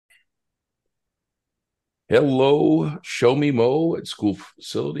Hello, Show Me Mo at School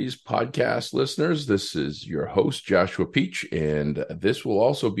Facilities podcast listeners. This is your host, Joshua Peach, and this will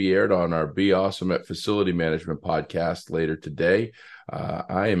also be aired on our Be Awesome at Facility Management podcast later today.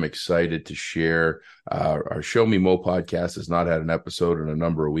 I am excited to share our Show Me Mo podcast has not had an episode in a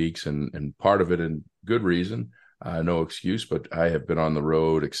number of weeks, and part of it in good reason, no excuse, but I have been on the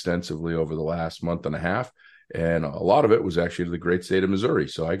road extensively over the last month and a half. And a lot of it was actually to the great state of Missouri.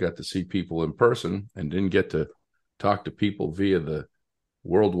 So I got to see people in person and didn't get to talk to people via the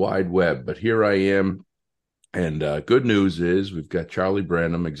World Wide Web. But here I am. And good news is we've got Charley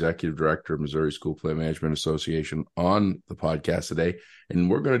Branham, Executive Director of Missouri School Plant Management Association, on the podcast today. And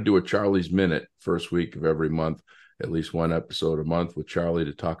we're going to do a Charley's Minute first week of every month, at least one episode a month with Charley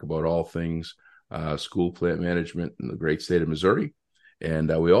to talk about all things school plant management in the great state of Missouri. And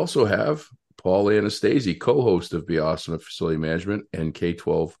we also have Paul Anastasi, co-host of Be Awesome at Facility Management and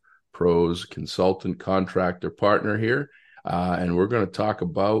K-12 Pros consultant contractor partner here. And we're going to talk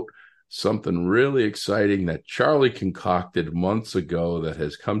about something really exciting that Charley concocted months ago that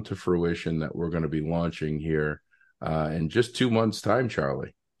has come to fruition that we're going to be launching here in just 2 months' time,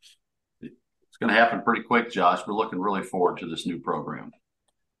 Charley. It's going to happen pretty quick, Josh. We're looking really forward to this new program.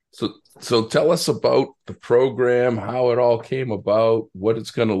 So tell us about the program, how it all came about, what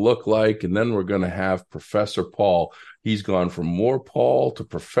it's going to look like, and then we're going to have Professor Paul. He's gone from more Paul to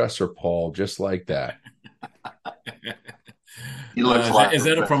Professor Paul, just like that. He looks like is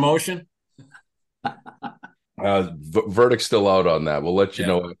that a promotion? Verdict's still out on that. We'll let you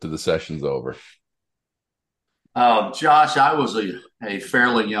know after the session's over. Josh, I was a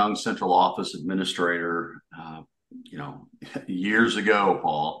fairly young central office administrator, years ago,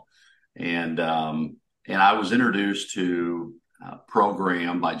 Paul, and I was introduced to a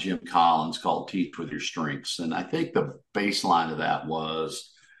program by Jim Collins called Teach with Your Strengths, and I think the baseline of that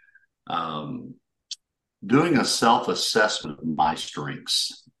was doing a self-assessment of my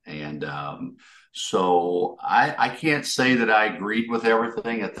strengths, and so I can't say that I agreed with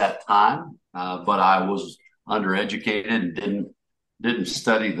everything at that time, but I was undereducated and didn't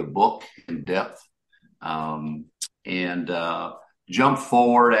study the book in depth. And jumped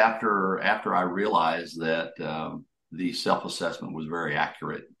forward after I realized that the self-assessment was very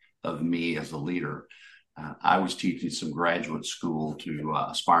accurate of me as a leader. I was teaching some graduate school to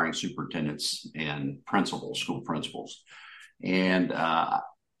aspiring superintendents and school principals. And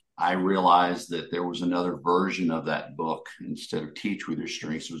I realized that there was another version of that book. Instead of Teach with Your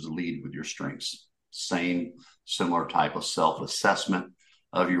Strengths, it was Lead with Your Strengths. Similar type of self-assessment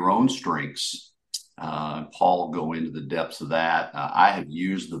of your own strengths. Paul will go into the depths of that. I have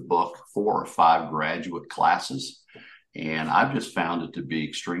used the book 4 or 5 graduate classes, and I've just found it to be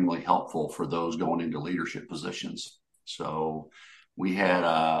extremely helpful for those going into leadership positions. So we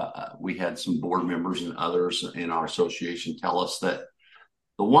had some board members and others in our association tell us that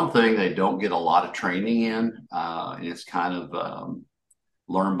the one thing they don't get a lot of training in, and it's kind of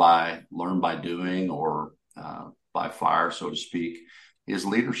learn by doing or by fire, so to speak, is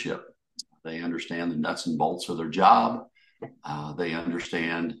leadership. They understand the nuts and bolts of their job. They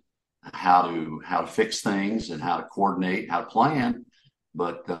understand how to fix things and how to coordinate, how to plan.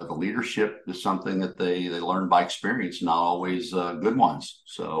 But the leadership is something that they learn by experience, not always good ones.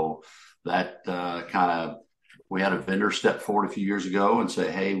 So that we had a vendor step forward a few years ago and say,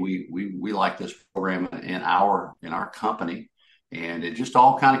 "Hey, we like this program in our company," and it just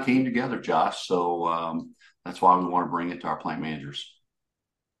all kind of came together, Josh. So that's why we want to bring it to our plant managers.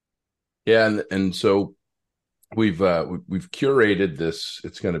 Yeah, and so we've curated this.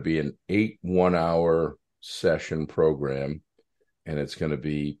 It's going to be an 8 1-hour session program, and it's going to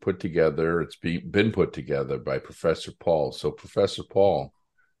be put together. It's been put together by Professor Paul. So, Professor Paul,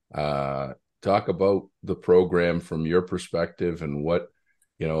 talk about the program from your perspective and what,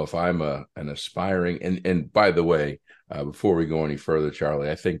 if I'm an aspiring, and by the way, before we go any further, Charley,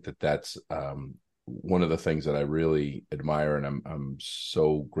 I think that's one of the things that I really admire and I'm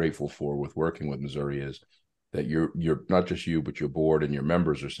so grateful for with working with Missouri is that you're not just you, but your board and your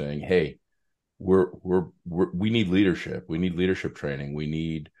members are saying, "Hey, we need leadership. We need leadership training. We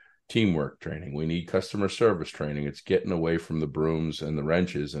need teamwork training. We need customer service training." It's getting away from the brooms and the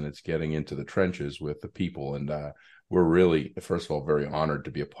wrenches, and it's getting into the trenches with the people. And we're really, first of all, very honored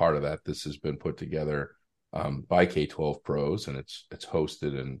to be a part of that. This has been put together by K-12 Pros, and it's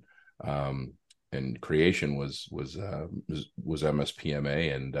hosted and creation was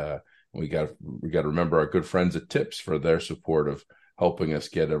MSPMA, and we got to remember our good friends at TIPS for their support of helping us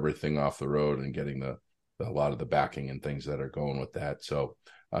get everything off the road and getting a lot of the backing and things that are going with that. So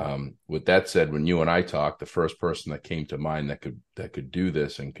with that said, when you and I talked, the first person that came to mind that could do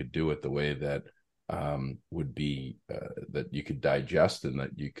this and could do it the way that would be that you could digest and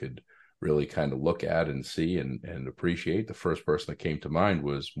that you could really kind of look at and see and appreciate. The first person that came to mind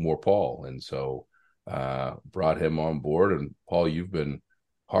was more Paul. And so brought him on board. And Paul, you've been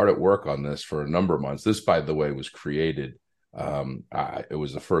hard at work on this for a number of months. This, by the way, was created. It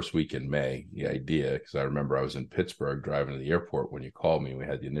was the first week in May, the idea, because I remember I was in Pittsburgh driving to the airport when you called me and we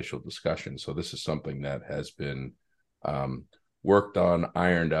had the initial discussion. So this is something that has been worked on,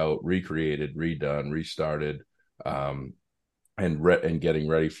 ironed out, recreated, redone, restarted, and getting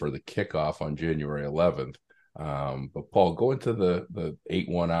ready for the kickoff on January 11th. But Paul, go into the 8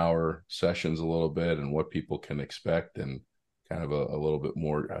 1-hour sessions a little bit and what people can expect and kind of a little bit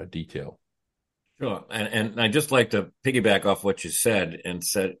more detail. Sure. And I'd just like to piggyback off what you said and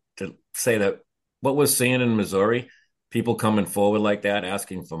to say that what we're seeing in Missouri, people coming forward like that,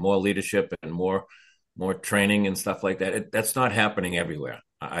 asking for more leadership and more training and stuff like that, that's not happening everywhere.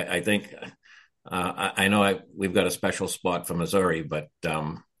 I think I know we've got a special spot for Missouri, but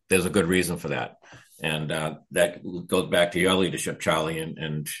there's a good reason for that. And that goes back to your leadership, Charley,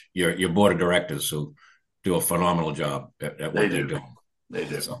 and your board of directors who do a phenomenal job at what they're doing. They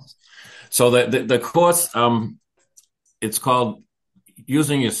do. So the course, it's called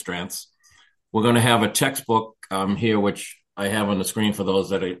Using Your Strengths. We're going to have a textbook here, which I have on the screen for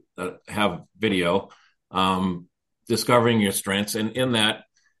those that have video, Discovering Your Strengths. And in that,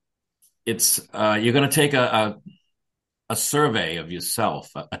 it's you're going to take a survey of yourself,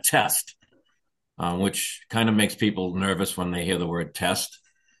 a test, which kind of makes people nervous when they hear the word test.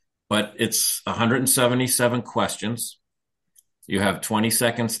 But it's 177 questions. You have 20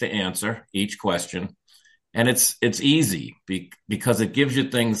 seconds to answer each question. And it's easy because it gives you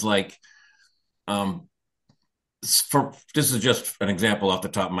things like, this is just an example off the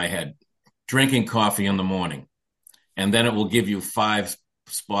top of my head, drinking coffee in the morning. And then it will give you 5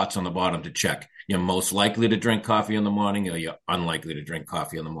 spots on the bottom to check. You're most likely to drink coffee in the morning, or you're unlikely to drink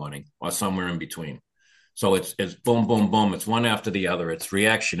coffee in the morning, or somewhere in between. So it's boom, boom, boom. It's one after the other. It's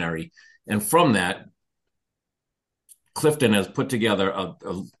reactionary. And from that, Clifton has put together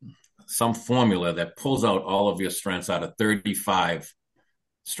some formula that pulls out all of your strengths out of 35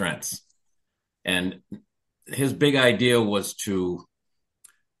 strengths. And his big idea was to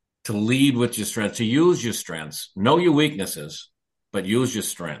lead with your strengths, to use your strengths, know your weaknesses, but use your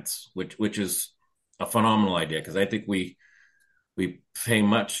strengths, which is a phenomenal idea, because I think we pay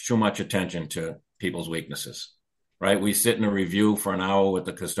too much attention to people's weaknesses, right? We sit in a review for an hour with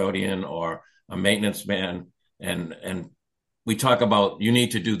the custodian or a maintenance man, and we talk about, you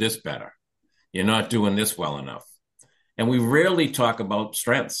need to do this better. You're not doing this well enough. And we rarely talk about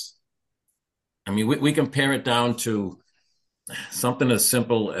strengths. I mean, we compare it down to something as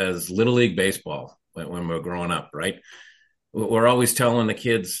simple as Little League baseball when we're growing up, right? We're always telling the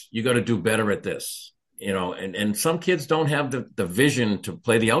kids, you got to do better at this, and some kids don't have the vision to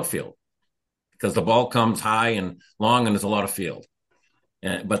play the outfield because the ball comes high and long and there's a lot of field,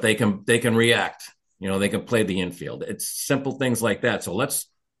 but they can react, they can play the infield. It's simple things like that. So let's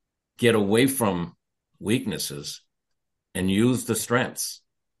get away from weaknesses and use the strengths.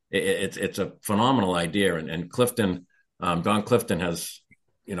 It's a phenomenal idea. And Clifton, Don Clifton has,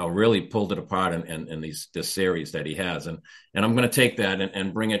 really pulled it apart in this series that he has. And I'm going to take that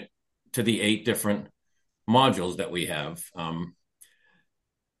and bring it to the 8 different modules that we have.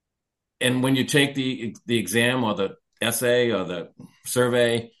 And when you take the exam or the essay or the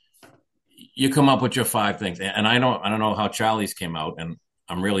survey, you come up with your 5 things. And I don't know how Charlie's came out, and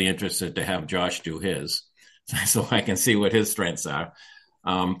I'm really interested to have Josh do his so I can see what his strengths are.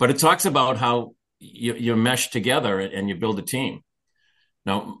 But it talks about how you mesh together and you build a team.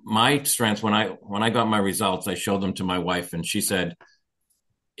 Now, my strengths, when I got my results, I showed them to my wife, and she said,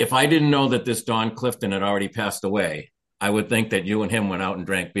 if I didn't know that this Don Clifton had already passed away, I would think that you and him went out and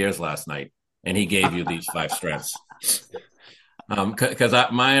drank beers last night, and he gave you these 5 strengths.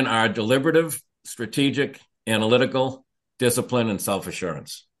 Because mine are deliberative, strategic, analytical, discipline, and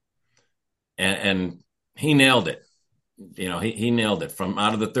self-assurance. And he nailed it. He nailed it. From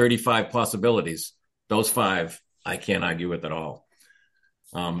out of the 35 possibilities, those 5, I can't argue with at all.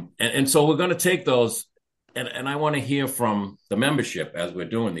 And so we're going to take those, and I want to hear from the membership as we're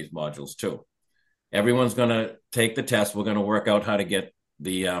doing these modules too. Everyone's going to take the test. We're going to work out how to get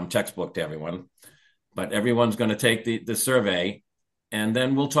the textbook to everyone, but everyone's going to take the survey, and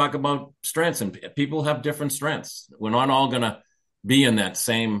then we'll talk about strengths. And people have different strengths. We're not all going to be in that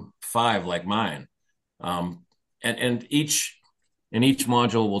same 5 like mine. And in each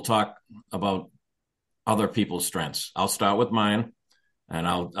module, we'll talk about other people's strengths. I'll start with mine, and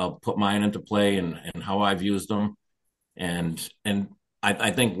I'll put mine into play and how I've used them. And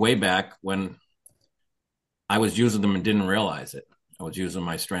I think way back when I was using them and didn't realize it. I was using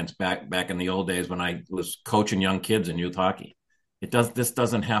my strengths back in the old days when I was coaching young kids in youth hockey. This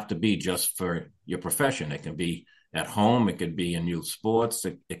doesn't have to be just for your profession. It can be at home. It could be in youth sports.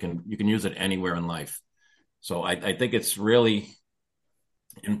 You can use it anywhere in life. So I think it's really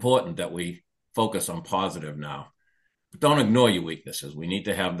important that we focus on positive now. But don't ignore your weaknesses. We need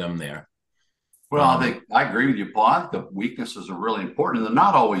to have them there. Well, I think I agree with you, Paul. I think the weaknesses are really important. They're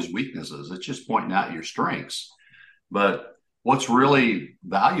not always weaknesses. It's just pointing out your strengths. But what's really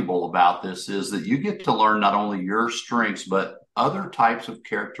valuable about this is that you get to learn not only your strengths, but other types of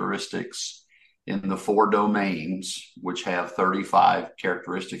characteristics in the 4 domains, which have 35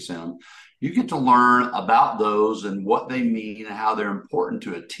 characteristics in them. You get to learn about those and what they mean and how they're important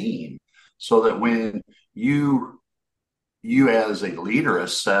to a team, so that when you as a leader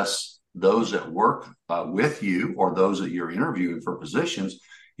assess those that work with you or those that you're interviewing for positions,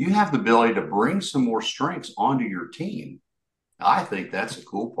 you have the ability to bring some more strengths onto your team. I think that's a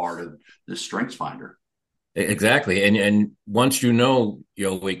cool part of this Strengths Finder. Exactly. And once you know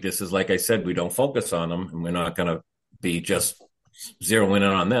your weaknesses, like I said, we don't focus on them, and we're not going to be just zeroing in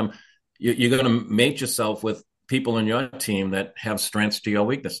on them. You're going to mate yourself with people in your team that have strengths to your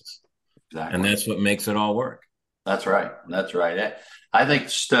weaknesses. Exactly. And that's what makes it all work. That's right. That's right. I think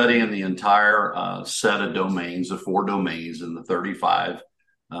studying the entire set of domains, the 4 domains and the 35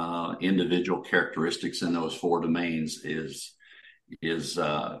 individual characteristics in those 4 domains is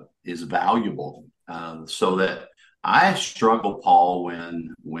valuable. So that I struggle, Paul,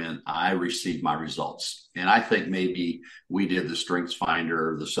 when I receive my results. And I think maybe we did the Strengths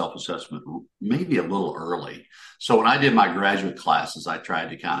Finder, the self-assessment, maybe a little early. So when I did my graduate classes, I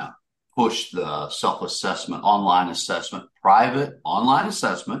tried to kind of push the self-assessment, online assessment, private online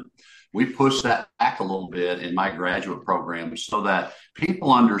assessment. We pushed that back a little bit in my graduate program so that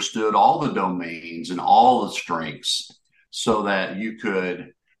people understood all the domains and all the strengths, so that you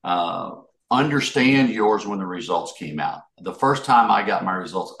could understand yours when the results came out. The first time I got my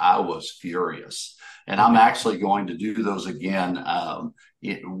results, I was furious. And I'm actually going to do those again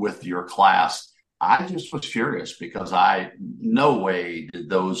with your class. I just was furious because no way did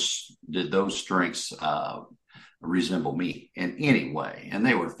those strengths resemble me in any way. And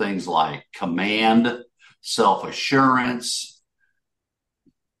they were things like command, self-assurance.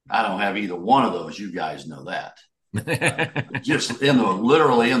 I don't have either one of those. You guys know that. Just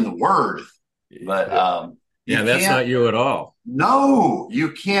literally in the word. But that's not you at all. No,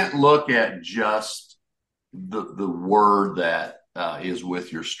 you can't look at just the word that is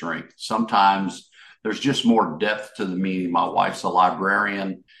with your strength. Sometimes there's just more depth to the meaning. My wife's a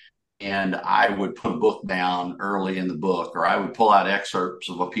librarian, and I would put a book down early in the book, or I would pull out excerpts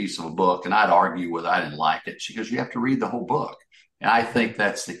of a piece of a book, and I'd argue with I didn't like it. She goes, "You have to read the whole book." And I think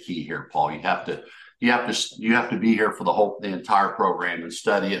that's the key here, Paul. You have to be here for the entire program and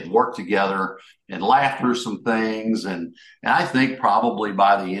study it and work together and laugh through some things. And I think probably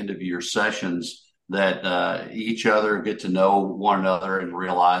by the end of your sessions that each other get to know one another and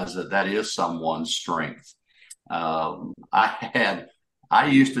realize that is someone's strength. I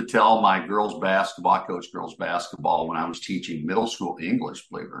used to tell my girls basketball, I coached girls basketball when I was teaching middle school English,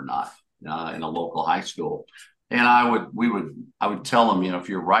 believe it or not, in a local high school. And I would tell them, if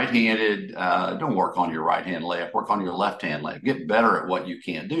you're right-handed, don't work on your right hand layup, work on your left hand layup. Get better at what you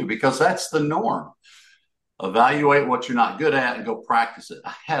can't do, because that's the norm. Evaluate what you're not good at and go practice it.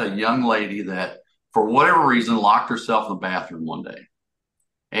 I had a young lady that, for whatever reason, locked herself in the bathroom one day,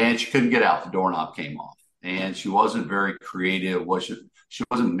 and she couldn't get out. The doorknob came off, and she wasn't very creative. She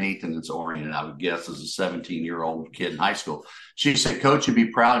wasn't maintenance oriented, I would guess, as a 17-year-old kid in high school. She said, "Coach, you'd be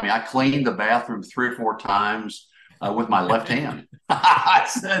proud of me. I cleaned the bathroom 3 or 4 times with my left hand." I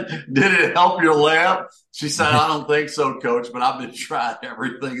said, "Did it help your left?" She said, "I don't think so, Coach, but I've been trying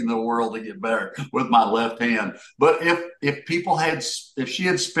everything in the world to get better with my left hand." But if she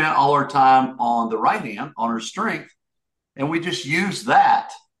had spent all her time on the right hand, on her strength, and we just used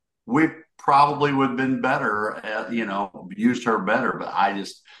that, we probably would have been better at, used her better. But I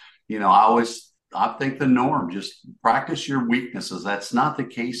just, I think the norm, just practice your weaknesses. That's not the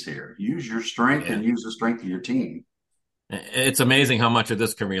case here. Use your strength and use the strength of your team. It's amazing how much of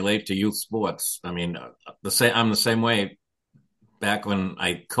this can relate to youth sports. I mean, I'm the same way back when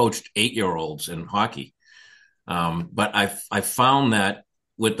I coached 8-year-olds in hockey. But I found that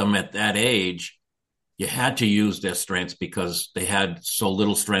with them at that age, you had to use their strengths because they had so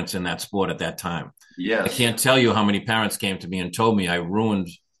little strengths in that sport at that time. Yes. I can't tell you how many parents came to me and told me I ruined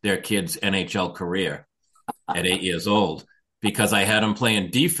their kid's NHL career at 8 years old because I had him playing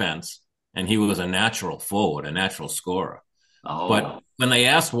defense and he was a natural forward, a natural scorer. But when they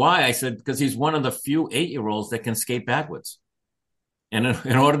asked why, I said, because he's one of the few 8-year-olds that can skate backwards. And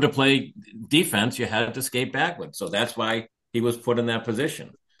in order to play defense, you had to skate backwards. So that's why he was put in that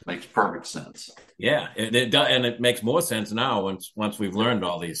position. Makes perfect sense. Yeah, it does, and it makes more sense now once we've learned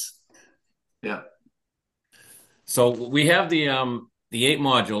all these. Yeah. So we have the 8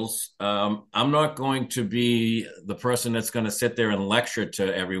 modules. I'm not going to be the person that's going to sit there and lecture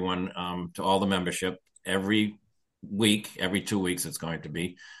to everyone, to all the membership every week, every 2 weeks. It's going to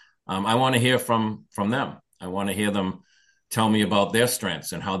be. I want to hear from them. I want to hear them tell me about their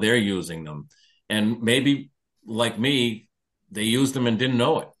strengths and how they're using them. And maybe, like me, they used them and didn't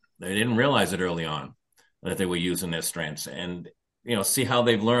know it. They didn't realize it early on that they were using their strengths, and see how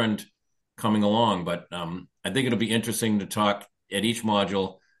they've learned coming along. But I think it'll be interesting to talk at each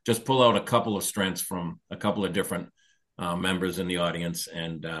module, just pull out a couple of strengths from a couple of different members in the audience,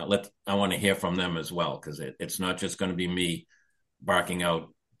 and I want to hear from them as well, because it's not just going to be me barking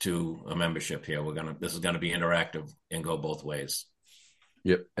out to a membership here. This is going to be interactive and go both ways.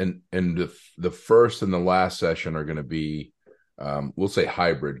 Yep. And the first and the last session are going to be, we'll say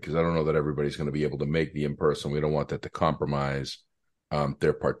hybrid, because I don't know that everybody's going to be able to make the in-person. We don't want that to compromise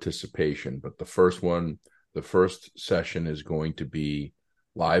their participation. But the first session is going to be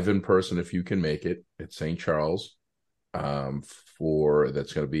live in person if you can make it at St. Charles.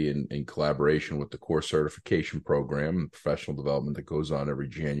 That's going to be in collaboration with the core certification program and professional development that goes on every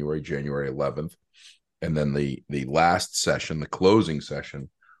January 11th. And then the last session, the closing session,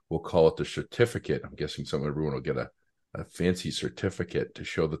 we'll call it the certificate. I'm guessing everyone will get a fancy certificate to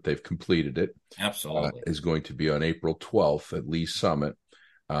show that they've completed it. Absolutely. Is going to be on April 12th at Lee Summit.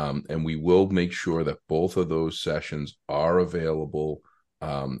 And we will make sure that both of those sessions are available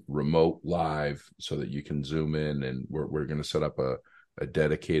remote live, so that you can zoom in, and we're going to set up a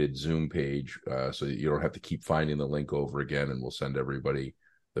dedicated Zoom page so that you don't have to keep finding the link over again, and we'll send everybody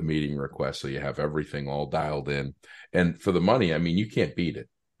the meeting request so you have everything all dialed in. And for the money, I mean, you can't beat it.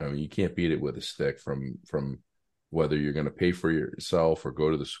 I mean, you can't beat it with a stick, from whether you're going to pay for yourself or go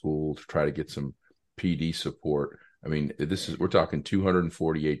to the school to try to get some PD support. I mean, we're talking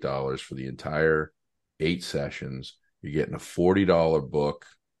 $248 for the entire 8 sessions. You're getting a $40 book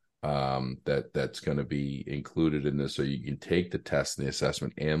that's going to be included in this, so you can take the test and the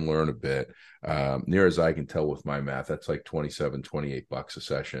assessment and learn a bit. Near as I can tell with my math, that's like $28 a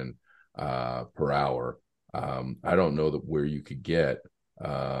session per hour. I don't know where you could get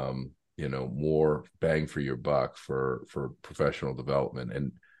more bang for your buck for professional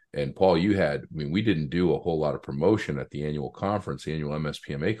development. And Paul, we didn't do a whole lot of promotion at the annual conference, the annual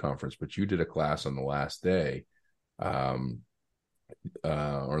MSPMA conference, but you did a class on the last day. Or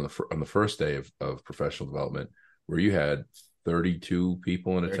on the first day of professional development, where you had 32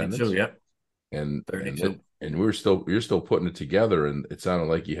 people in attendance. 32, yep. And 32. And you're still putting it together, and it sounded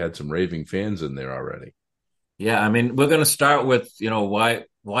like you had some raving fans in there already. Yeah, I mean, we're going to start with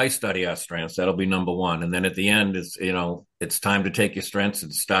why study our strengths. That'll be number one, and then at the end is it's time to take your strengths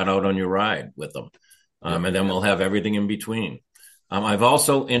and start out on your ride with them, and then we'll have everything in between. I've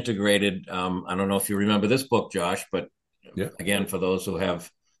also integrated, I don't know if you remember this book, Josh, but again, for those who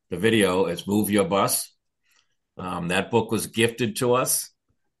have the video, it's Move Your Bus. That book was gifted to us,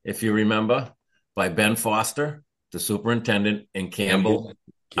 if you remember, by Ben Foster, the superintendent in Campbell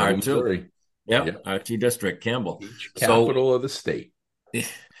R2. Yep, RT District, Campbell. Capital of the state.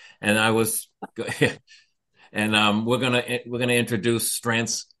 And we're gonna introduce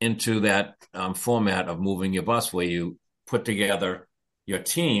strengths into that format of moving your bus, where you put together your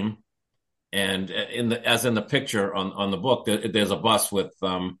team, and as in the picture on the book, there's a bus with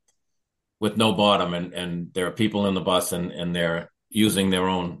no bottom, and there are people in the bus, and they're using their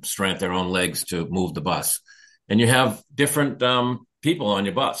own strength, their own legs to move the bus. And you have different people on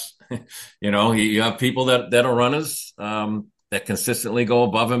your bus. You have people that are runners that consistently go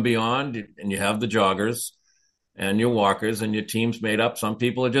above and beyond, and you have the joggers and your walkers, and your team's made up. Some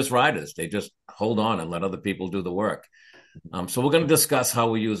people are just riders. They just hold on and let other people do the work. So we're going to discuss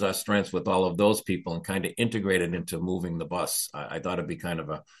how we use our strengths with all of those people and kind of integrate it into moving the bus. I thought it'd be kind of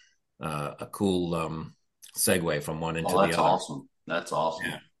a cool segue from one into the other. Awesome. That's awesome.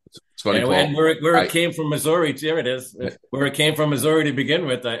 Yeah. It's funny, Paul, and where it came from Missouri, here it is. Where it came from Missouri to begin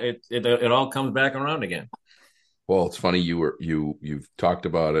with, it all comes back around again. Well, it's funny, you've talked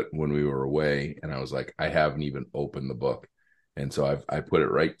about it when we were away, and I was like, I haven't even opened the book. And so I put it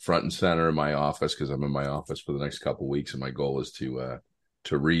right front and center in my office, because I'm in my office for the next couple of weeks, and my goal is to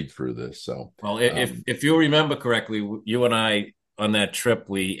read through this. So, well, if you remember correctly, you and I on that trip,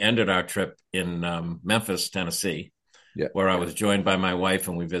 we ended our trip in Memphis, Tennessee, where I was joined by my wife,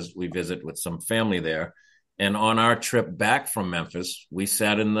 and we visit with some family there. And on our trip back from Memphis, we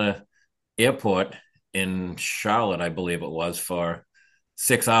sat in the airport in Charlotte, I believe it was, for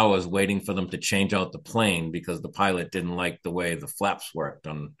 6 hours waiting for them to change out the plane because the pilot didn't like the way the flaps worked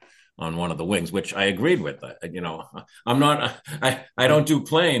on one of the wings, which I agreed with. I don't do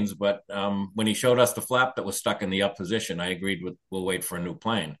planes, but when he showed us the flap that was stuck in the up position, I agreed with, we'll wait for a new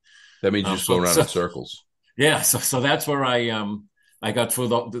plane. That means you just go around in circles. Yeah. So that's where I got through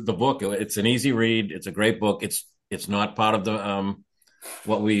the book. It's an easy read. It's a great book. It's not part of the,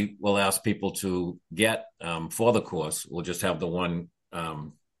 what we will ask people to get for the course. We'll just have the one,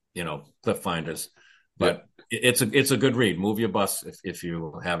 clip finders, but it's a good read. Move Your Bus if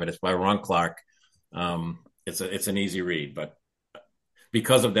you have it. It's by Ron Clark. It's an easy read, but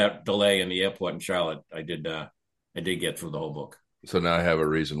because of that delay in the airport in Charlotte, I did get through the whole book. So now I have a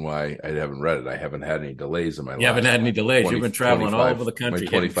reason why I haven't read it. I haven't had any delays in my life. You haven't had any delays. You've been traveling all over the country.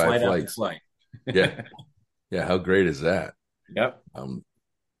 25 flights. Yeah. Yeah. How great is that? Yep.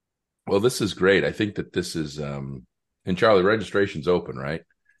 Well, this is great. I think that this is, and Charley, registration's open, right?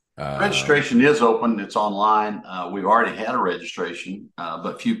 Registration is open. It's online. We've already had a registration,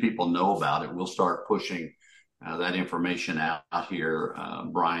 but few people know about it. We'll start pushing that information out here.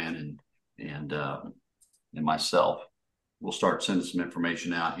 Brian and myself, we'll start sending some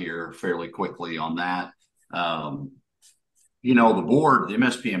information out here fairly quickly on that. The board, the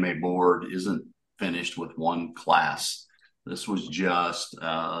MSPMA board, isn't finished with one class. This was just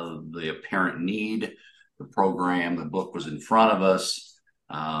the apparent need. The program, the book was in front of us.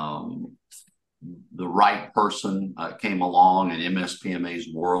 The right person came along in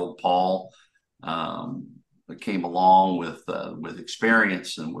MSPMA's world, Paul, came along with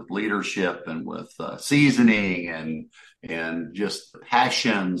experience and with leadership and with seasoning and just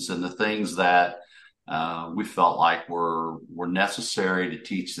passions and the things that we felt like were necessary to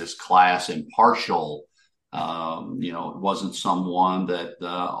teach this class impartial. It wasn't someone that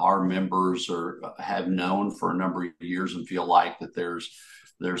our members have known for a number of years and feel like that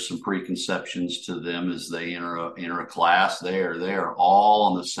there's some preconceptions to them as they enter a class. They are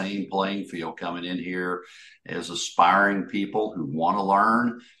all on the same playing field coming in here as aspiring people who want to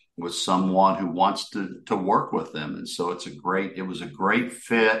learn with someone who wants to work with them. And so it was a great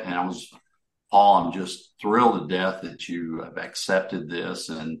fit. And Paul, I'm just thrilled to death that you have accepted this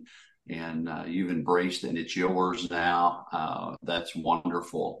and you've embraced it and it's yours now. That's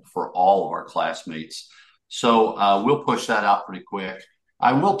wonderful for all of our classmates. So we'll push that out pretty quick.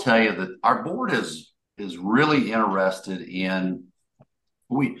 I will tell you that our board is really interested in,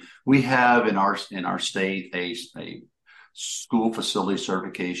 we have in our state a school facility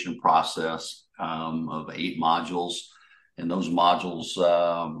certification process of 8 modules. And those modules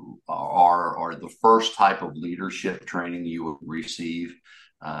are the first type of leadership training you would receive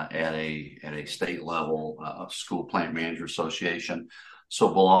at a state level school plant manager association. So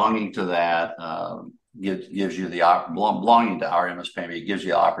belonging to that gives you belonging to our MSPMA, gives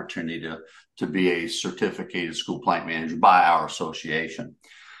you the opportunity to be a certificated school plant manager by our association.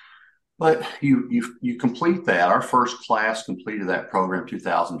 But you complete that. Our first class completed that program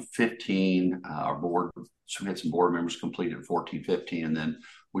 2015. Our board, so we had some board members completed in 14, 15, and then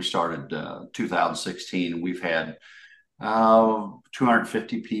we started 2016. And we've had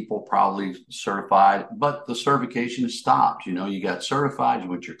 250 people probably certified, but the certification has stopped. You got certified, you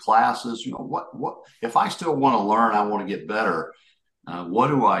went to your classes. What if I still want to learn, I want to get better. What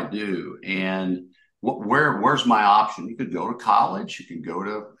do I do? And where's my option? You could go to college, you can go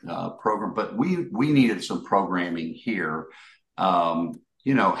to program, but we needed some programming here.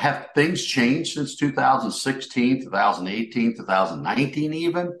 Have things changed since 2016, 2018, 2019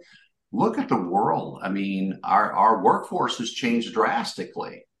 even? Look at the world. I mean, our workforce has changed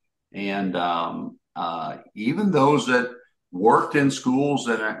drastically. And even those that worked in schools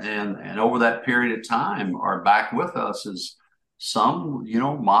and over that period of time are back with us as some,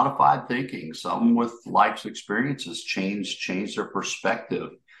 modified thinking, some with life's experiences changed their perspective.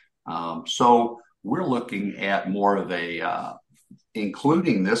 So we're looking at more of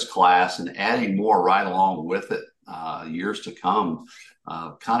including this class and adding more right along with it years to come.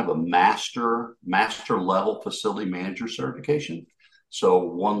 Kind of a master level facility manager certification. So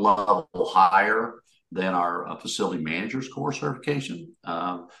one level higher than our facility manager's core certification.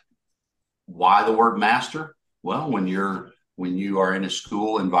 Why the word master? Well, when you are in a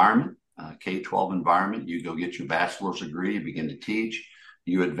school environment, K-12 environment, you go get your bachelor's degree, you begin to teach,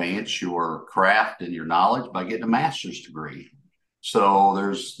 you advance your craft and your knowledge by getting a master's degree. So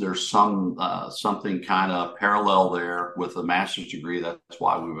there's something kind of parallel there with a master's degree. That's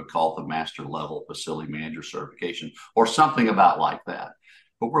why we would call it the master level facility manager certification or something about like that.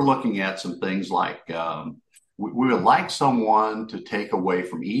 But we're looking at some things like we would like someone to take away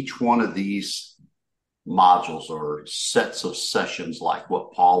from each one of these modules or sets of sessions, like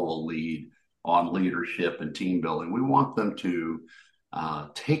what Paul will lead on leadership and team building. We want them to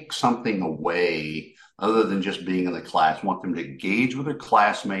take something away other than just being in the class. We want them to engage with their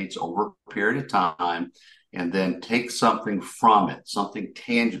classmates over a period of time and then take something from it, something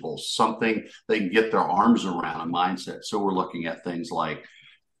tangible, something they can get their arms around, a mindset. So we're looking at things like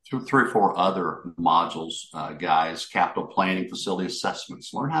three or four other modules, guys: capital planning, facility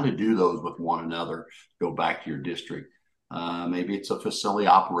assessments. Learn how to do those with one another. Go back to your district. Maybe it's a facility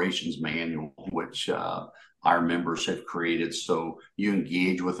operations manual, which our members have created. So you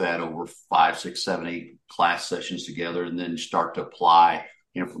engage with that over 5, 6, 7, 8 class sessions together, and then start to apply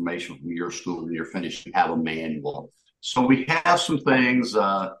information from your school. When you're finished, you have a manual. So we have some things,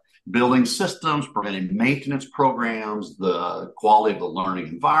 building systems, preventive maintenance programs, the quality of the learning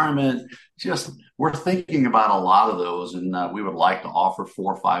environment. Just, we're thinking about a lot of those, and we would like to offer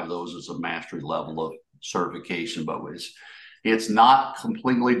 4 or 5 of those as a mastery level of certification, but it's not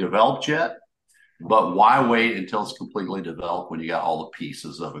completely developed yet. But why wait until it's completely developed when you got all the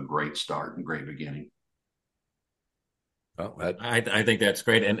pieces of a great start and great beginning? Well, I think that's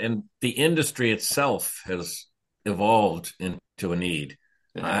great. And the industry itself has evolved into a need.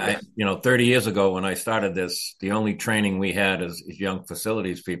 30 years ago when I started this, the only training we had as young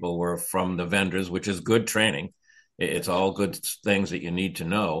facilities people were from the vendors, which is good training. It's all good things that you need to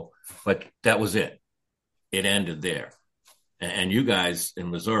know, but that was it. It ended there. And you guys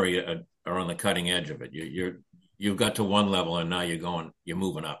in Missouri are on the cutting edge of it. You've got to one level, and now you're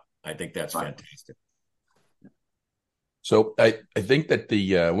moving up. I think that's fantastic. So I think that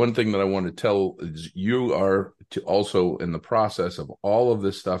the one thing that I want to tell is you are also in the process of all of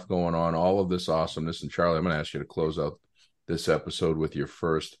this stuff going on, all of this awesomeness. And Charley, I'm going to ask you to close out this episode with your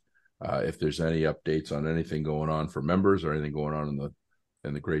first, if there's any updates on anything going on for members or anything going on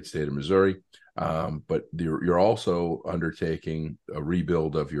in the great state of Missouri. But you're also undertaking a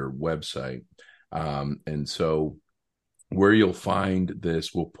rebuild of your website. And so where you'll find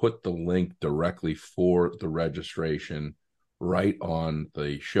this, we'll put the link directly for the registration right on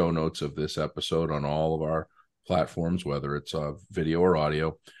the show notes of this episode on all of our platforms, whether it's video or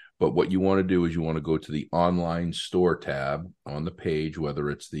audio. But what you want to do is you want to go to the online store tab on the page, whether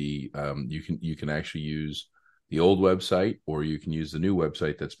it's the you can actually use the old website, or you can use the new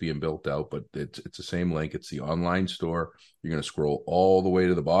website that's being built out, but it's the same link. It's the online store. You're going to scroll all the way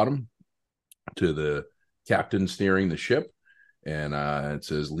to the bottom to the captain steering the ship, and it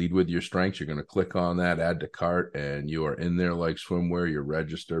says lead with your strengths. You're going to click on that, add to cart, and you are in there like swimwear. You're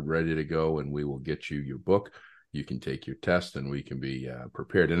registered, ready to go, and we will get you your book. You can take your test, and we can be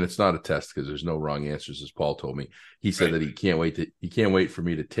prepared. And it's not a test because there's no wrong answers, as Paul told me. He said that he can't wait for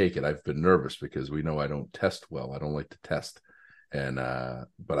me to take it. I've been nervous because we know I don't test well. I don't like to test, and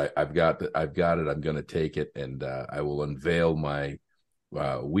but I've got it. I'm going to take it, and I will unveil my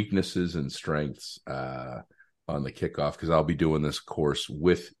weaknesses and strengths on the kickoff, because I'll be doing this course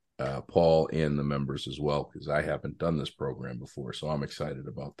with Paul and the members as well, because I haven't done this program before, so I'm excited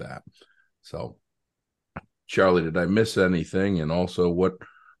about that. So, Charley, did I miss anything? And also, what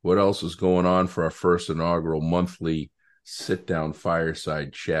else is going on for our first inaugural monthly sit-down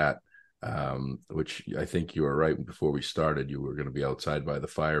fireside chat, which I think you were right before we started. You were going to be outside by the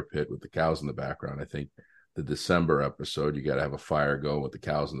fire pit with the cows in the background. I think the December episode, you got to have a fire going with the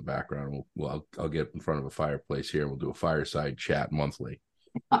cows in the background. I'll get in front of a fireplace here, and we'll do a fireside chat monthly.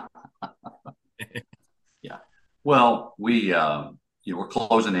 Yeah. Well, we're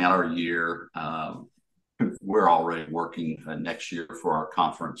closing out our year. We're already working next year for our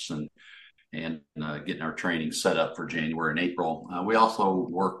conference and getting our training set up for January and April. We also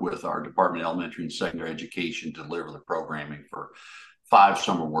work with our Department of Elementary and Secondary Education to deliver the programming for 5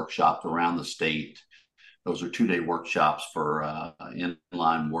 summer workshops around the state. Those are 2-day workshops for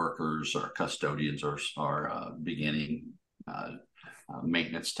inline workers or custodians or beginning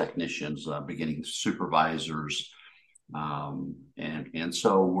maintenance technicians, beginning supervisors. And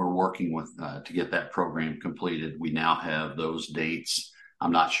so we're working with to get that program completed. We now have those dates.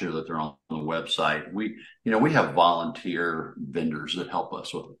 I'm not sure that they're on the website. We have volunteer vendors that help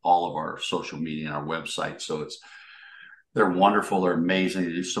us with all of our social media and our website. So they're wonderful. They're amazing.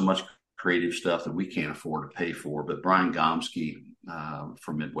 They do so much creative stuff that we can't afford to pay for. But Brian Gomsky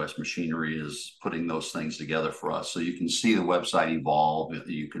from Midwest Machinery is putting those things together for us. So you can see the website evolve.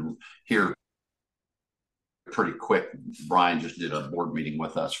 You can hear pretty quick. Brian just did a board meeting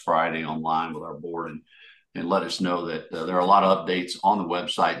with us Friday online with our board, and and let us know that there are a lot of updates on the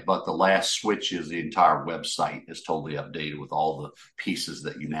website, but the last switch is the entire website is totally updated with all the pieces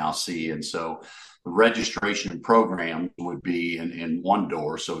that you now see. And so the registration and program would be in one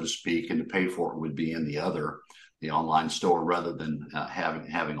door, so to speak, and to pay for it would be in the other, the online store, rather than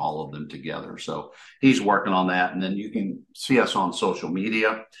having all of them together. So he's working on that. And then you can see us on social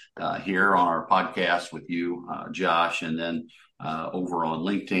media here on our podcast with you, Josh, and then over on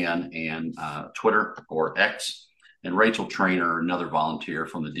LinkedIn and Twitter or X. And Rachel Trainer, another volunteer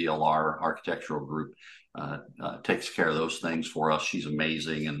from the DLR Architectural Group, takes care of those things for us. She's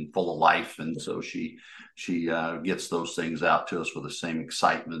amazing and full of life, and so she gets those things out to us with the same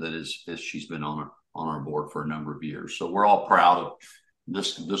excitement that as she's been on our board for a number of years. So we're all proud of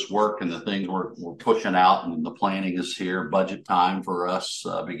this work and the things we're pushing out, and the planning is here. Budget time for us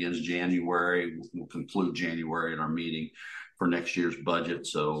begins January. We'll conclude January at our meeting for next year's budget.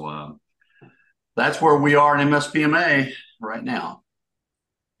 So that's where we are in MSPMA right now.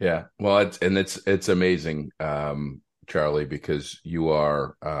 Yeah, well, it's amazing, Charley, because you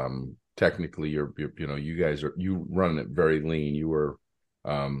are technically you run it very lean. You were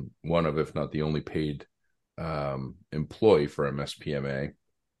one of, if not the only paid employee for MSPMA,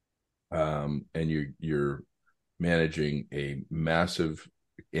 and you're managing a massive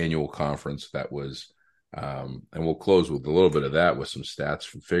annual conference that was. And we'll close with a little bit of that with some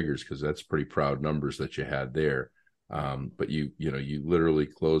stats and figures, because that's pretty proud numbers that you had there. But you literally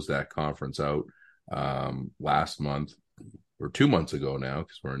closed that conference out last month, or 2 months ago now,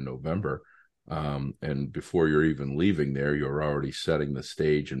 because we're in November. And before you're even leaving there, you're already setting the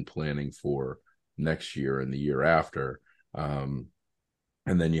stage and planning for next year and the year after. And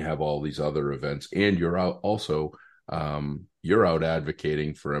then you have all these other events, and you're out also. You're out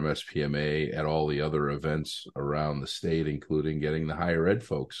advocating for MSPMA at all the other events around the state, including getting the higher ed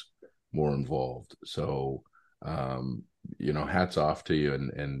folks more involved. So, hats off to you,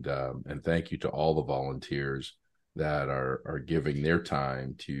 and thank you to all the volunteers that are giving their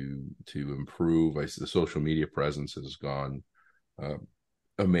time to improve. The social media presence has gone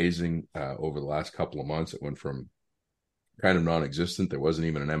amazing over the last couple of months. It went from kind of non-existent. There wasn't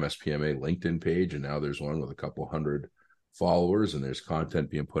even an MSPMA LinkedIn page, and now there's one with a couple hundred followers, and there's content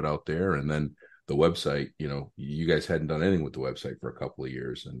being put out there. And then the website, you guys hadn't done anything with the website for a couple of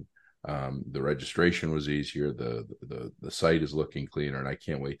years, and the registration was easier. The site is looking cleaner, and I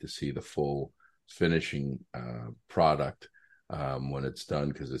can't wait to see the full finishing product when it's done,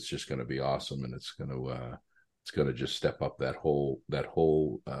 because it's just going to be awesome, and it's going to just step up that whole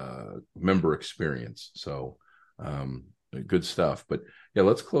member experience. So good stuff. But yeah,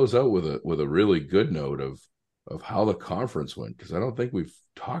 let's close out with a really good note of how the conference went, because I don't think we've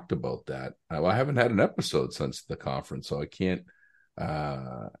talked about that. I haven't had an episode since the conference, so I can't.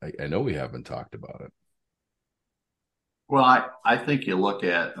 I know we haven't talked about it. Well, I think you look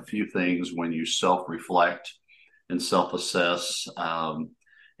at a few things when you self-reflect and self-assess. And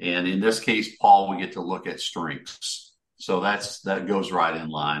in this case, Paul, we get to look at strengths. So that goes right in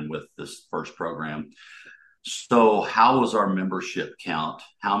line with this first program. So how was our membership count?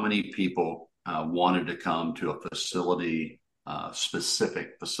 How many people wanted to come to a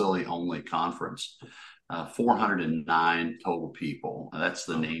specific facility only conference? 409 total people. That's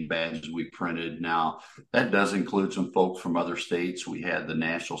the name badges we printed. Now, that does include some folks from other states. We had the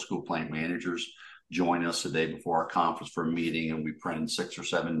National School Plant Managers join us the day before our conference for a meeting, and we printed 6 or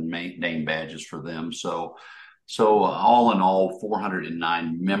 7 name badges for them. So all in all,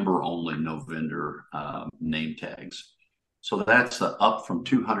 409 member-only, no vendor name tags. So that's up from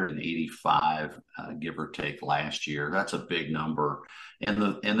 285, give or take, last year. That's a big number,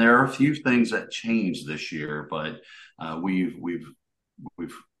 and there are a few things that changed this year, but we've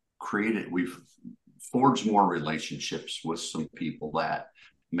forged more relationships with some people that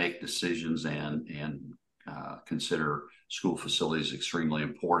make decisions and consider school facilities extremely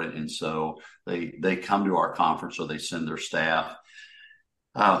important, and so they come to our conference, or they send their staff.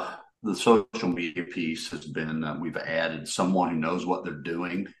 The social media piece has been, we've added someone who knows what they're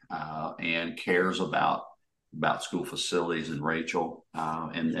doing and cares about school facilities, and Rachel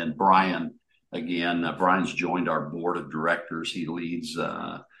and Brian. Again, Brian's joined our board of directors. He leads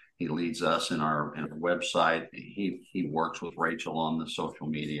us in our website. He works with Rachel on the social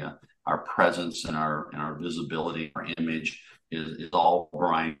media. Our presence and our visibility, our image is all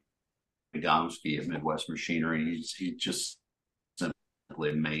Brian Gomsky at Midwest Machinery. He's just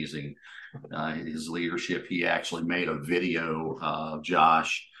amazing. His leadership. He actually made a video,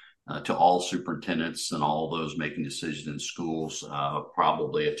 Josh, to all superintendents and all those making decisions in schools,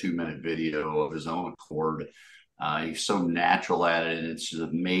 probably a 2-minute video of his own accord, He's so natural at it, and it's just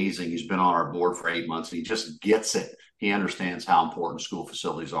amazing. He's been on our board for 8 months, and he just gets it. He understands how important school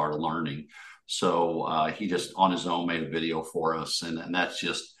facilities are to learning. So he just on his own made a video for us, and that's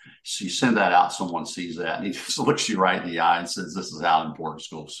just, so you send that out, someone sees that, and he just looks you right in the eye and says, "This is how important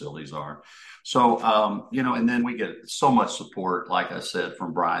school facilities are." So and then we get so much support, like I said,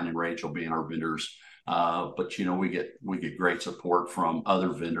 from Brian and Rachel being our vendors. But we get great support from other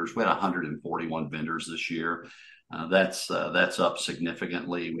vendors. We had 141 vendors this year. That's up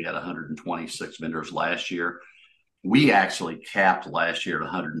significantly. We had 126 vendors last year. We actually capped last year at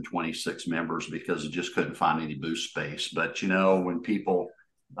 126 members because we just couldn't find any booth space. But when people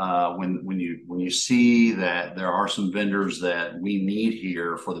when you see that there are some vendors that we need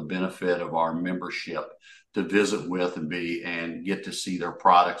here for the benefit of our membership to visit with and get to see their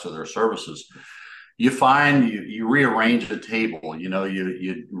products or their services, you find you rearrange the table,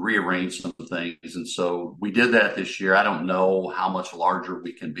 you rearrange some things. And so we did that this year. I don't know how much larger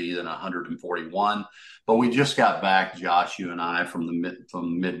we can be than 141, but we just got back, Josh, you and I, from the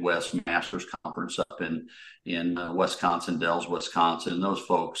Midwest Masters Conference up in Wisconsin, Dells, Wisconsin. And those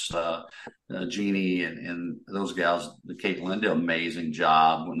folks, Jeannie and those gals, Caitlin, did an amazing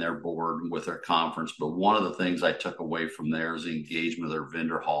job when they're bored with their conference. But one of the things I took away from there is the engagement of their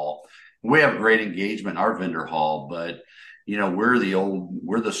vendor hall. We have great engagement in our vendor hall, but we're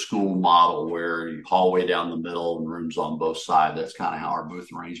the school model where you hallway down the middle and rooms on both sides. That's kind of how our booth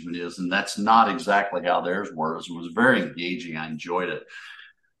arrangement is. And that's not exactly how theirs was. It was very engaging. I enjoyed it.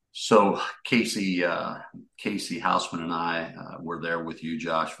 So Casey Hausman and I were there with you,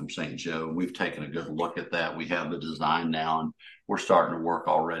 Josh, from St. Joe. We've taken a good look at that. We have the design now, and we're starting to work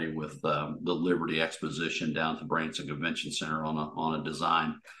already with the Liberty Exposition down at the Branson Convention Center on a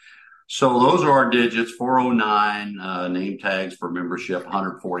design. So those are our digits: 409 name tags for membership,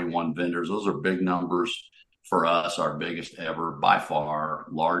 141 vendors. Those are big numbers for us, our biggest ever by far,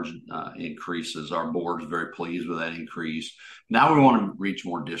 large increases. Our board is very pleased with that increase. Now we want to reach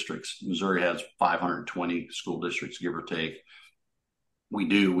more districts. Missouri has 520 school districts, give or take. We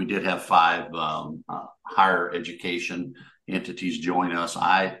did have 5 higher education entities join us.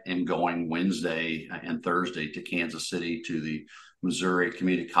 I am going Wednesday and Thursday to Kansas City to the Missouri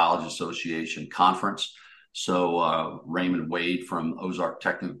Community College Association conference. So Raymond Wade from Ozark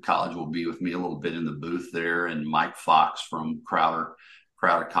Technical College will be with me a little bit in the booth there, and Mike Fox from Crowder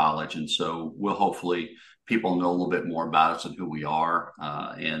College. And so we'll hopefully people know a little bit more about us and who we are,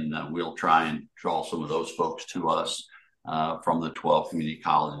 and we'll try and draw some of those folks to us from the 12 community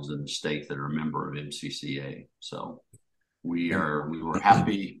colleges in the state that are a member of MCCA. So we were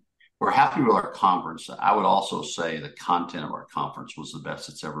happy. We're happy with our conference. I would also say the content of our conference was the best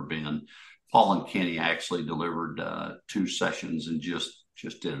it's ever been. Paul and Kenny actually delivered 2 sessions and just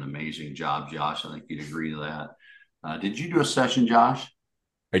did an amazing job, Josh. I think you'd agree to that. Did you do a session, Josh?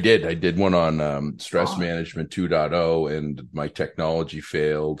 I did one on stress management 2.0, and my technology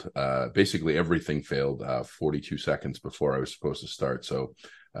failed. Basically everything failed 42 seconds before I was supposed to start. So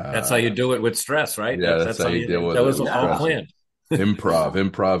that's how you do it with stress, right? Yeah, that's how you deal with it. That was all planned.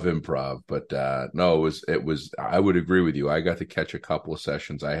 improv. But no, it was, I would agree with you. I got to catch a couple of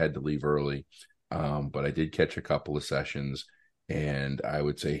sessions. I had to leave early, but I did catch a couple of sessions, and I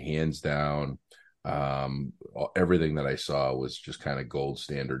would say hands down, everything that I saw was just kind of gold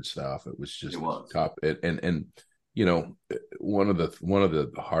standard stuff. It was just top. And one of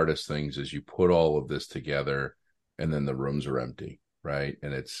the hardest things is you put all of this together and then the rooms are empty. Right.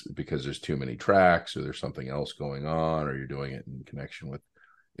 And it's because there's too many tracks, or there's something else going on, or you're doing it in connection with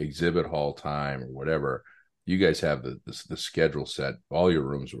exhibit hall time or whatever. You guys have the schedule set. All your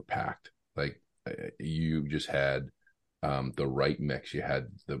rooms were packed. Like you just had the right mix. You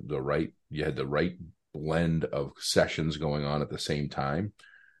had the right blend of sessions going on at the same time,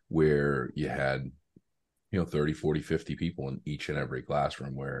 where you had 30, 40, 50 people in each and every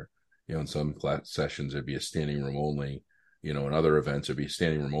classroom, where in some class sessions it'd be a standing room only. In other events, it'd be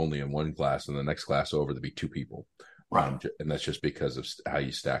standing room only in one class, and the next class over, there'd be 2 people. Right. And that's just because of how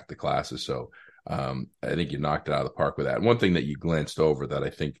you stack the classes. So I think you knocked it out of the park with that. And one thing that you glanced over that I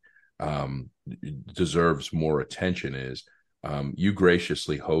think deserves more attention is you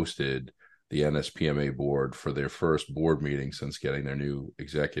graciously hosted the NSPMA board for their first board meeting since getting their new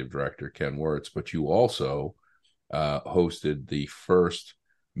executive director, Ken Wirtz, but you also hosted the first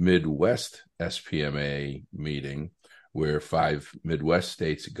Midwest SPMA meeting, where 5 Midwest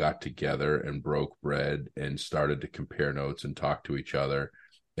states got together and broke bread and started to compare notes and talk to each other.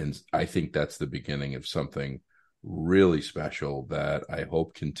 And I think that's the beginning of something really special that I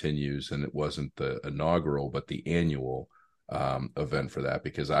hope continues. And it wasn't the inaugural, but the annual event for that,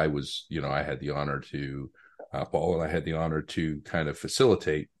 because I was, I had the honor to Paul and I had the honor to kind of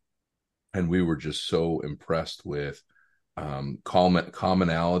facilitate, and we were just so impressed with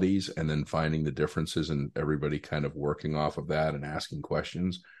commonalities, and then finding the differences, and everybody kind of working off of that and asking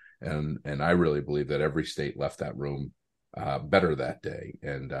questions. And I really believe that every state left that room better that day,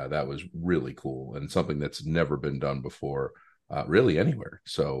 and that was really cool, and something that's never been done before, really anywhere.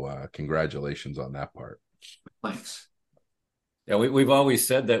 So congratulations on that part. Thanks. Yeah, we've always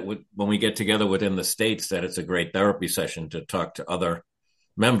said that when we get together within the states, that it's a great therapy session to talk to other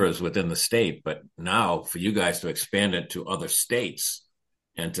members within the state. But now for you guys to expand it to other states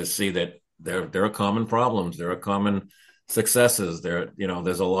and to see that there are common problems, there are common successes,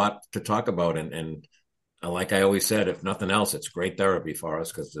 there's a lot to talk about. And like I always said, if nothing else, it's great therapy for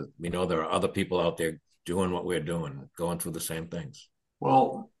us, because we know there are other people out there doing what we're doing, going through the same things.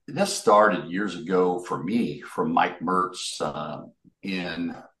 Well, this started years ago for me from Mike Mertz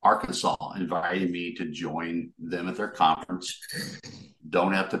in Arkansas, inviting me to join them at their conference.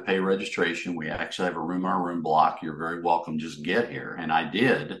 Don't have to pay registration. We actually have a room on our room block. You're very welcome. Just get here. And I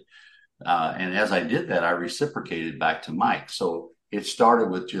did. And as I did that, I reciprocated back to Mike. So it started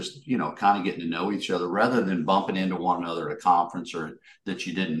with just, kind of getting to know each other rather than bumping into one another at a conference, or that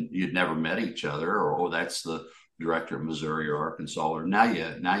you'd never met each other, or that's the director of Missouri or Arkansas, or now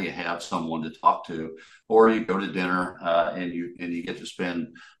you have someone to talk to, or you go to dinner and you get to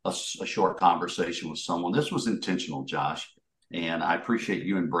spend a short conversation with someone. This was intentional, Josh, and I appreciate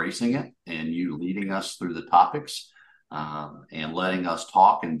you embracing it and you leading us through the topics and letting us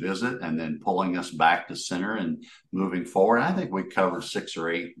talk and visit, and then pulling us back to center and moving forward. I think we covered 6 or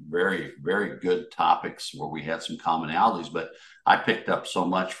 8 very, very good topics where we had some commonalities, but I picked up so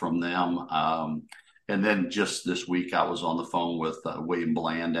much from them. And then just this week, I was on the phone with William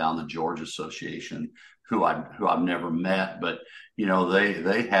Bland down the Georgia Association, who I've never met, but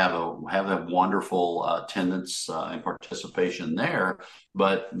they have a wonderful attendance and participation there,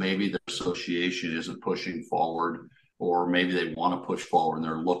 but maybe the association isn't pushing forward, or maybe they want to push forward and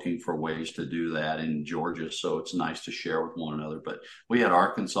they're looking for ways to do that in Georgia. So it's nice to share with one another. But we had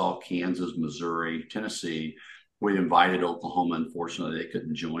Arkansas, Kansas, Missouri, Tennessee. We invited Oklahoma. Unfortunately, they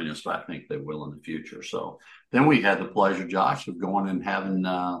couldn't join us, but I think they will in the future. So then we had the pleasure, Josh, of going and having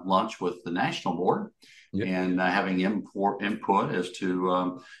lunch with the national board. Yep. And having input as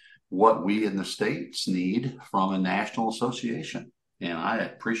to what we in the states need from a national association. And I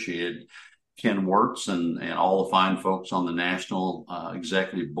appreciated Ken Wirtz and all the fine folks on the national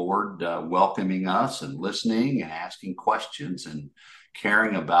executive board welcoming us and listening and asking questions and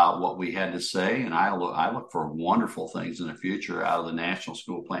caring about what we had to say. And I look for wonderful things in the future out of the National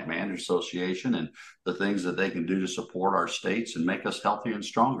School Plant Managers Association, and the things that they can do to support our states and make us healthier and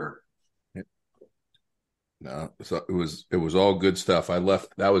stronger. No, so it was all good stuff. I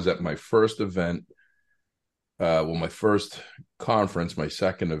left. That was at my first event. My first conference, my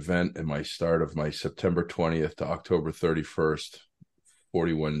second event, and my start of my September 20th to October 31st,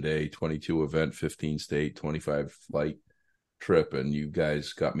 41-day, 22 event, 15 state, 25 flight trip, and you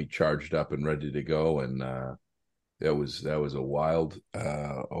guys got me charged up and ready to go. And that was a wild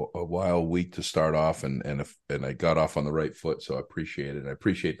week to start off, and I got off on the right foot, so I appreciate it. I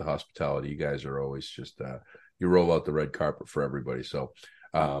appreciate the hospitality. You guys are always just you roll out the red carpet for everybody. So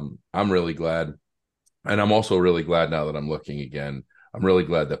I'm really glad. And I'm also really glad now that I'm looking again. I'm really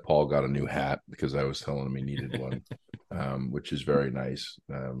glad that Paul got a new hat, because I was telling him he needed one, which is very nice.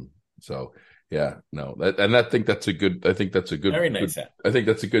 So yeah, no, I think that's a good very nice hat. I think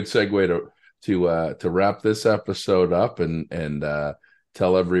that's a good segue to wrap this episode up and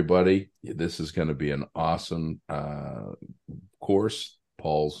tell everybody this is going to be an awesome course.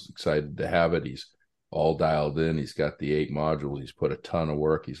 Paul's excited to have it. He's all dialed in. He's got the 8 modules. He's put a ton of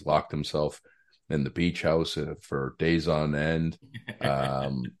work. He's locked himself in the beach house for days on end,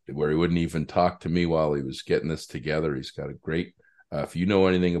 where he wouldn't even talk to me while he was getting this together. He's got a great, if you know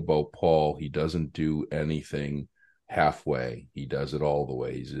anything about Paul, he doesn't do anything halfway. He does it all the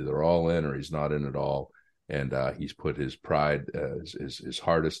way. He's either all in or he's not in at all. And he's put his pride, his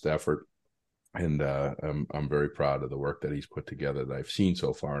hardest effort. And I'm very proud of the work that he's put together that I've seen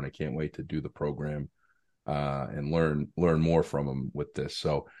so far. And I can't wait to do the program and learn more from him with this.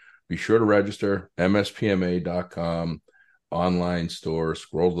 So be sure to register, mspma.com, online store,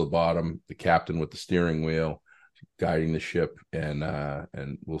 scroll to the bottom, the captain with the steering wheel, guiding the ship, and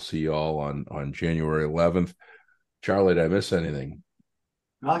we'll see you all on January 11th. Charley, did I miss anything?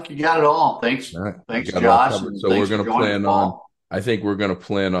 Like you got it all. Thanks, Josh. So we're going to plan on, I think we're going to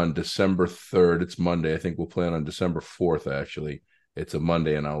plan on December 3rd. It's Monday. I think we'll plan on December 4th, actually. It's a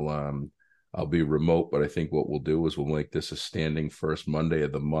Monday, and I'll be remote, but I think what we'll do is we'll make this a standing first Monday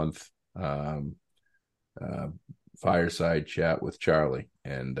of the month. fireside chat with Charley,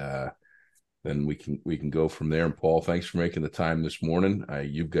 and then we can go from there. And Paul, thanks for making the time this morning.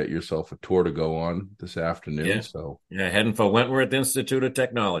 You've got yourself a tour to go on this afternoon. Yeah. So Heading for Wentworth Institute of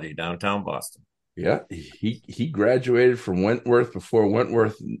Technology, downtown Boston. Yeah, he graduated from Wentworth before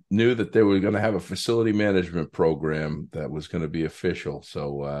Wentworth knew that they were going to have a facility management program that was going to be official.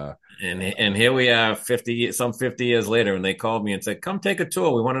 So and here we are 50 years later, and they called me and said, come take a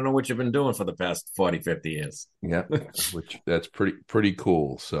tour. We want to know what you've been doing for the past 40, 50 years. Yeah, which that's pretty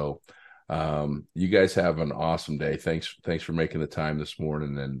cool. So you guys have an awesome day. Thanks for making the time this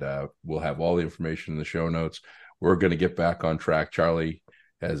morning, and we'll have all the information in the show notes. We're going to get back on track. Charley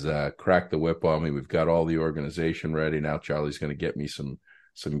has cracked the whip on me. We've got all the organization ready. Now Charley's going to get me some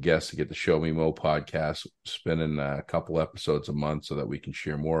guests to get the Show Me Mo podcast spinning a couple episodes a month so that we can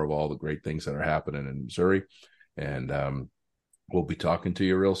share more of all the great things that are happening in Missouri. And we'll be talking to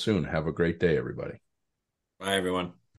you real soon. Have a great day, everybody. Bye, everyone.